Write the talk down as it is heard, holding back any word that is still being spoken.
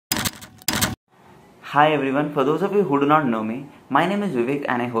Hi everyone, for those of you who do not know me, my name is Vivek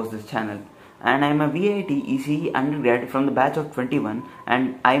and I host this channel. And I am a VIT-ECE undergrad from the batch of 21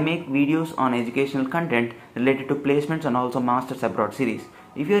 and I make videos on educational content related to placements and also Masters Abroad series.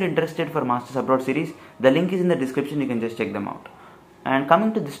 If you are interested for Masters Abroad series, the link is in the description, you can just check them out. And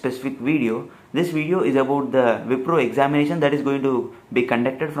coming to this specific video, this video is about the Wipro examination that is going to be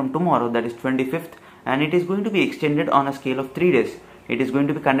conducted from tomorrow, that is 25th, and it is going to be extended on a scale of 3 days. It is going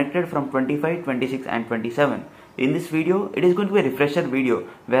to be conducted from 25, 26 and 27. In this video, it is going to be a refresher video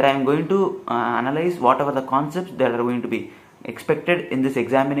where I am going to analyze whatever the concepts that are going to be expected in this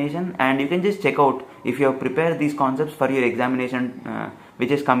examination, and you can just check out if you have prepared these concepts for your examination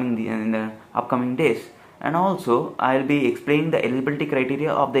which is coming in the upcoming days. And also I will be explaining the eligibility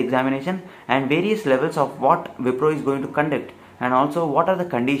criteria of the examination and various levels of what Wipro is going to conduct, and also what are the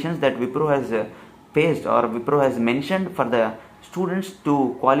conditions that Wipro has faced or Wipro has mentioned for the students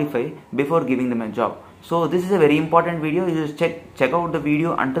to qualify before giving them a job. So this is a very important video. You just check out the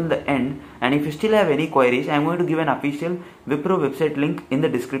video until the end, and if you still have any queries, I am going to give an official Wipro website link in the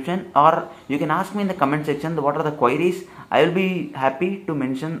description, or you can ask me in the comment section what are the queries. I will be happy to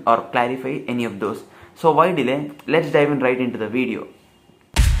mention or clarify any of those. So why delay? Let's dive in right into the video.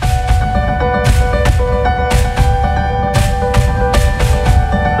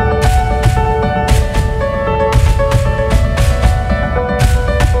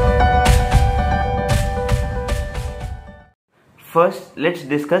 First, let's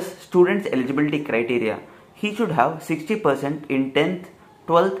discuss students' eligibility criteria. He should have 60% in 10th,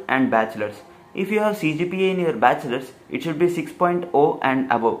 12th and bachelor's. If you have CGPA in your bachelor's, it should be 6.0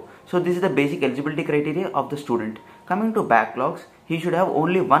 and above. So this is the basic eligibility criteria of the student. Coming to backlogs, he should have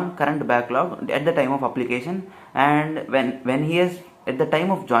only one current backlog at the time of application, and when he is at the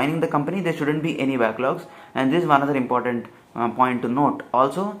time of joining the company, there shouldn't be any backlogs. And this is one other important point to note.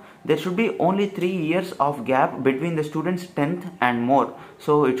 Also, there should be only 3 years of gap between the student's 10th and more.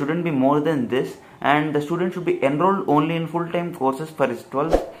 So it shouldn't be more than this, and the student should be enrolled only in full-time courses for his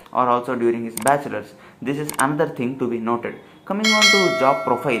 12th or also during his bachelor's. This is another thing to be noted. Coming on to job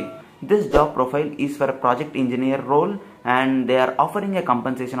profile. This job profile is for a project engineer role, and they are offering a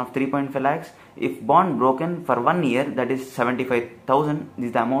compensation of 3.5 lakhs. If bond broken for 1 year, that is 75,000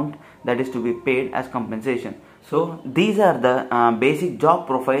 is the amount that is to be paid as compensation. So these are the basic job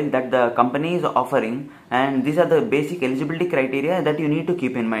profile that the company is offering, and these are the basic eligibility criteria that you need to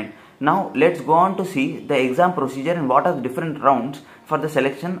keep in mind. Now let's go on to see the exam procedure and what are the different rounds for the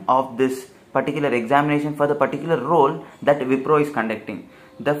selection of this particular examination for the particular role that Wipro is conducting.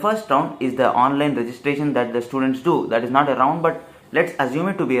 The first round is the online registration that the students do. That is not a round, but let's assume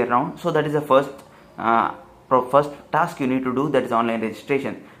it to be a round. So that is the first task you need to do, that is online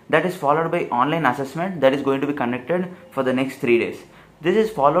registration. That is followed by online assessment that is going to be conducted for the next 3 days. This is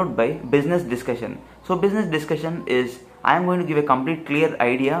followed by business discussion. So business discussion is, I am going to give a complete clear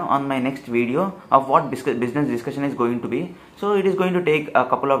idea on my next video of what business discussion is going to be. So it is going to take a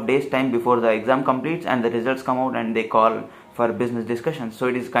couple of days time before the exam completes and the results come out and they call for business discussion. So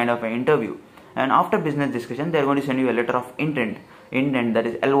it is kind of an interview, and after business discussion they are going to send you a letter of intent that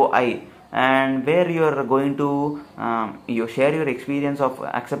is LOI, and where you are going to you share your experience of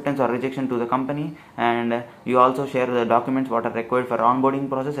acceptance or rejection to the company, and you also share the documents what are required for onboarding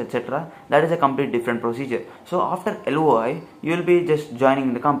process, etc. That is a complete different procedure. So after LOI you will be just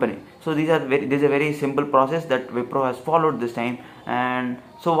joining the company. So this is a very simple process that Wipro has followed this time. And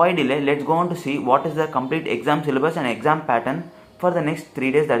so why delay? Let's go on to see what is the complete exam syllabus and exam pattern for the next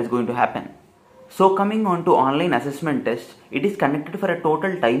 3 days that is going to happen. So coming on to online assessment test, it is conducted for a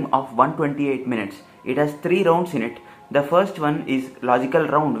total time of 128 minutes. It has 3 rounds in it. The first one is logical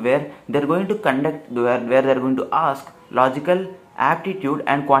round, where they are going to conduct where they are going to ask logical, aptitude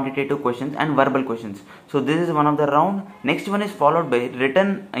and quantitative questions and verbal questions. So this is one of the round. Next one is followed by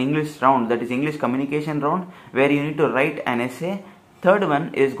written English round, that is English communication round, where you need to write an essay. Third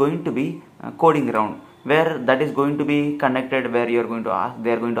one is going to be coding round, where that is going to be conducted, where they are going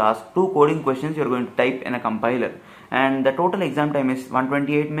to ask 2 coding questions you are going to type in a compiler, and the total exam time is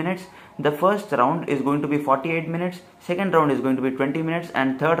 128 minutes. The first round is going to be 48 minutes, second round is going to be 20 minutes,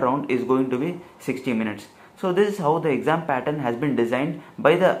 and third round is going to be 60 minutes. So this is how the exam pattern has been designed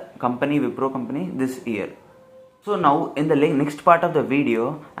by the company, Wipro company, this year. So now in the next part of the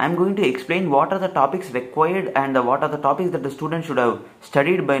video, I am going to explain what are the topics required and what are the topics that the student should have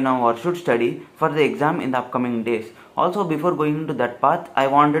studied by now or should study for the exam in the upcoming days. Also, before going into that path, I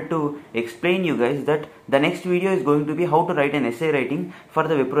wanted to explain you guys that the next video is going to be how to write an essay writing for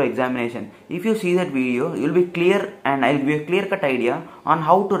the Wipro examination. If you see that video, you will be clear and I will give a clear-cut idea on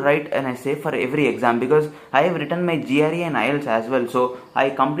how to write an essay for every exam, because I have written my GRE and IELTS as well, so I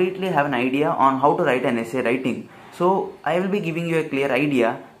completely have an idea on how to write an essay writing. So I will be giving you a clear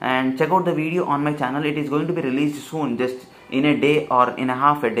idea, and check out the video on my channel. It is going to be released soon, just in a day or in a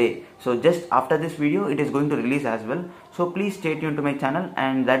half a day. So just after this video it is going to release as well. So please stay tuned to my channel,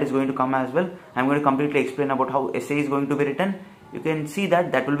 and that is going to come as well. I am going to completely explain about how essay is going to be written. You can see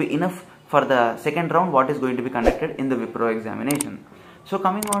that will be enough for the second round what is going to be conducted in the Wipro examination. So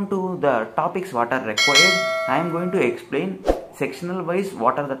coming on to the topics what are required, I am going to explain sectional wise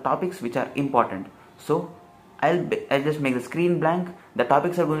what are the topics which are important. So I'll just make the screen blank. The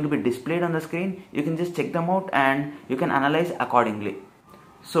topics are going to be displayed on the screen. You can just check them out and you can analyze accordingly.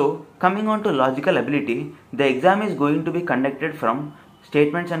 So coming on to logical ability, the exam is going to be conducted from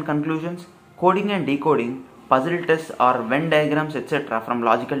statements and conclusions, coding and decoding, puzzle tests or Venn diagrams, etc. from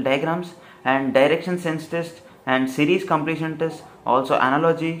logical diagrams, and direction sense test and series completion test, also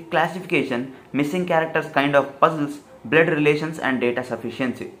analogy, classification, missing characters kind of puzzles, blood relations and data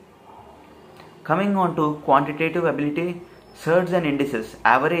sufficiency. Coming on to quantitative ability, surds and indices,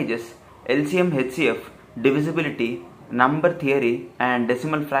 averages, LCM HCF, divisibility, number theory and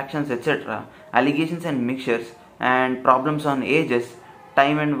decimal fractions, etc., allegations and mixtures, and problems on ages,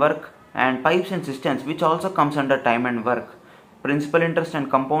 time and work, and pipes and cisterns, which also comes under time and work, principal interest and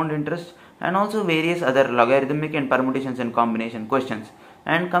compound interest, and also various other logarithmic and permutations and combination questions.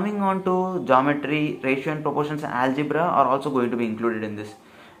 And coming on to geometry, ratio and proportions and algebra are also going to be included in this.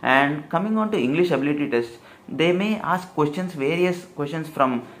 And coming on to English ability test, they may ask various questions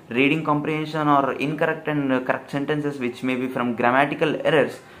from reading comprehension or incorrect and correct sentences, which may be from grammatical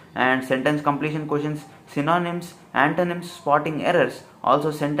errors, and sentence completion questions, synonyms, antonyms, spotting errors,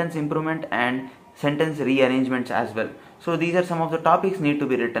 also sentence improvement and sentence rearrangements as well. So these are some of the topics need to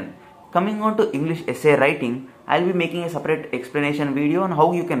be written. Coming on to English essay writing, I will be making a separate explanation video on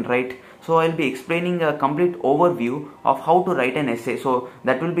how you can write. So I will be explaining a complete overview of how to write an essay. So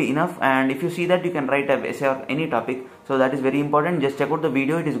that will be enough, and if you see that you can write an essay on any topic, so that is very important. Just check out the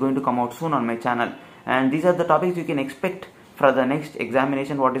video, it is going to come out soon on my channel. And these are the topics you can expect for the next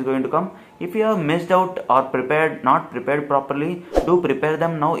examination what is going to come. If you have missed out or not prepared properly, do prepare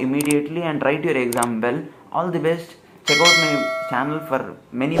them now immediately and write your exam well. All the best. Check out my channel for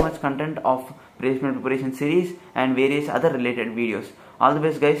many much content of placement preparation series and various other related videos. All the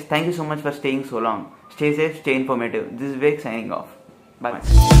best guys. Thank you so much for staying so long. Stay safe, stay informative. This is Vivek signing off.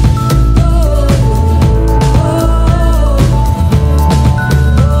 Bye.